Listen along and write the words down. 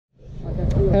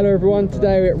Hello everyone,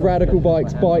 today we're at Radical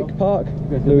Bikes Bike Park.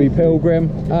 Louis Pilgrim,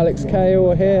 Alex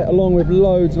Kale are here, along with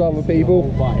loads of other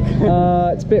people.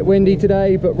 It's a bit windy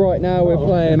today, but right now we're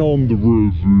playing on the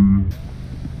resi.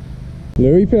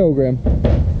 Louis Pilgrim.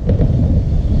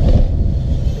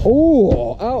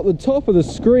 Oh, out the top of the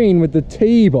screen with the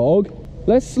T-bog.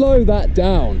 Let's slow that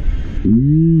down.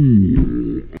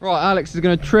 Right, Alex is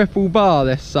going to triple bar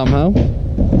this somehow.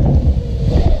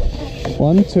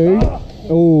 1, 2.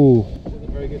 Oh,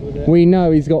 we know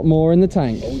he's got more in the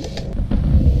tank.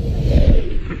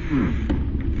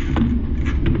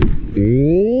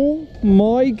 Oh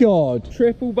my god,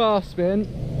 triple bar spin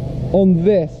on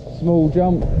this small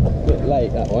jump. Bit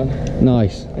late that one.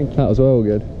 Nice, that was well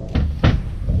good.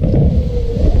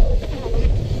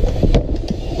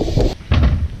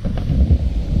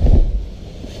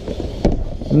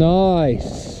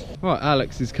 Nice. Right,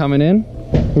 Alex is coming in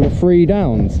with 3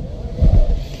 downs.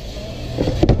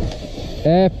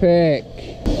 Epic.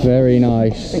 Very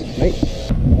nice. Thanks, mate.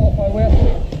 Off I will.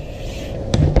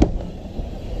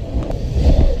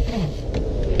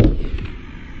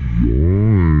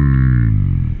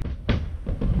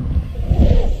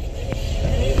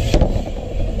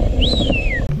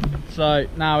 So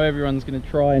now everyone's going to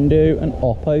try and do an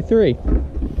Oppo 3.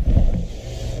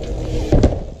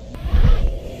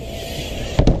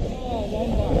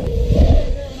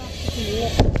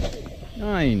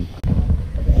 Nine.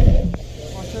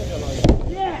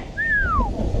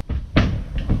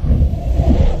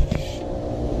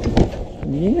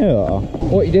 Yeah.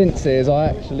 What you didn't see is I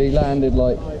actually landed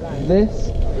like this.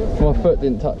 My foot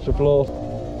didn't touch the floor.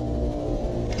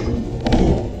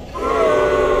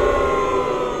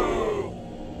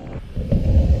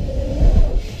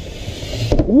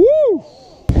 Woo!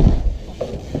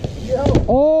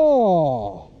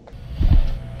 Oh!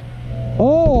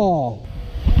 Oh!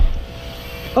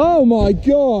 Oh my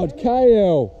god,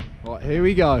 Kale! Right, here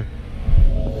we go.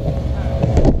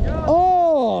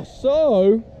 Oh,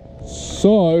 so.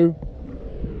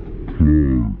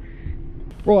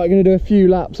 Right, I'm going to do a few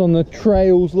laps on the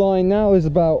trails line now. There's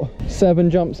about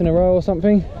 7 jumps in a row or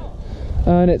something.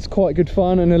 And it's quite good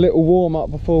fun and a little warm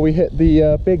up before we hit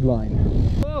the big line.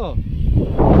 Oh.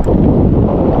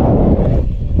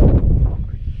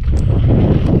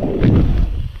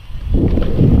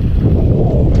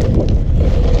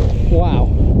 Wow.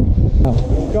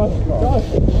 Gosh.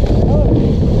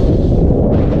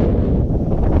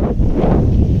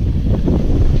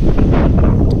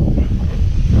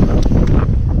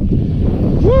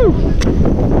 Woo!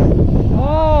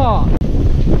 Ah!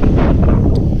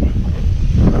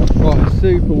 Right,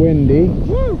 super windy.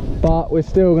 Woo! But we're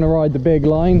still going to ride the big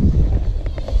line.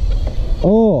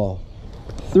 Oh,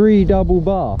 3 double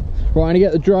bar. Right, I'm going to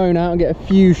get the drone out and get a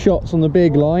few shots on the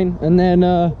big line and then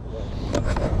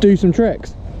do some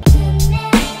tricks.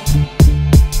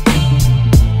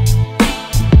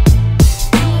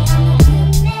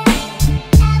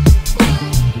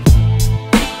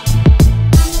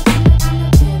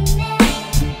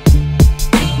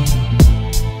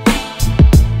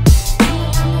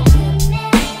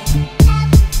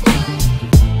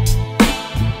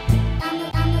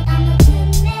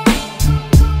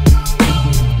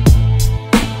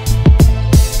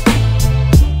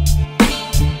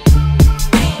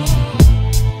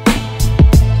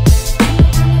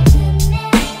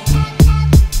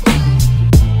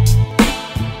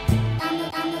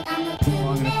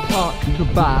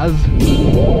 Baz.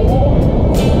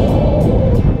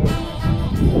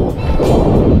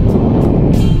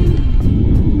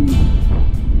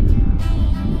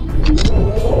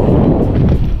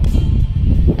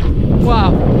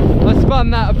 Wow, I spun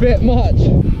that a bit much.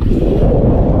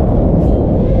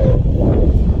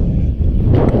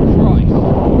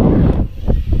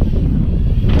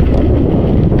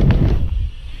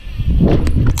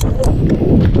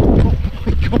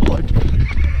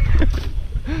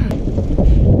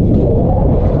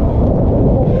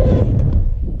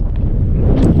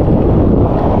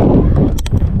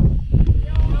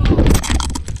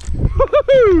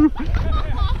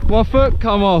 My foot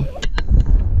come off.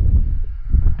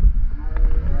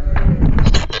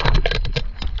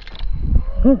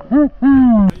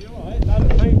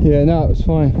 Yeah, no, it was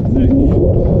fine.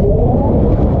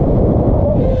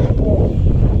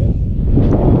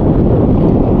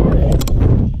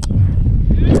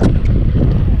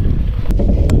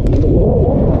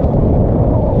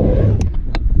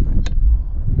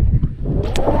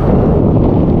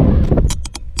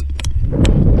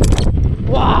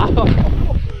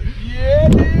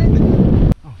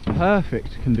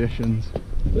 Perfect conditions.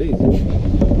 Please.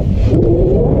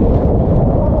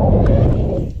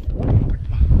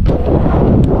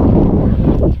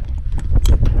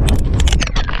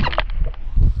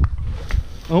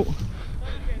 Oh.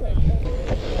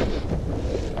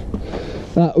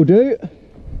 That'll do.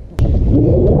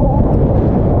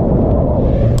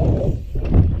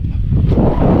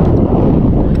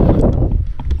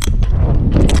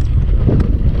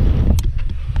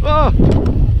 Oh.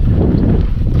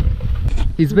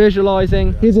 He's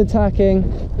visualising, he's attacking,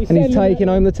 and he's taking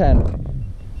home the tent.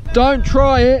 Don't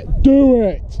try it, do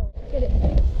it!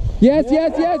 Yes,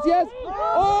 yes, yes, yes!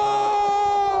 Oh!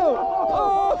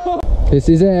 Oh! This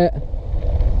is it.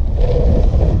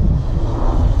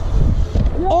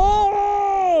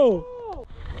 Oh!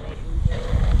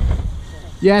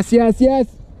 Yes, yes,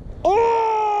 yes!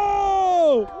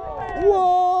 Oh!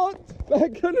 What?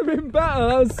 That could have been better,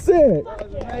 that was sick!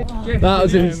 That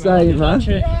was insane, man.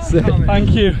 Sick.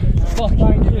 Thank you.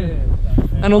 Thank you.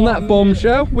 And on that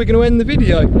bombshell, we're going to end the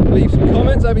video. Leave some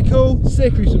comments, that'd be cool.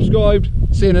 Sick if you subscribed.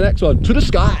 See you in the next one. To the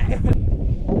sky!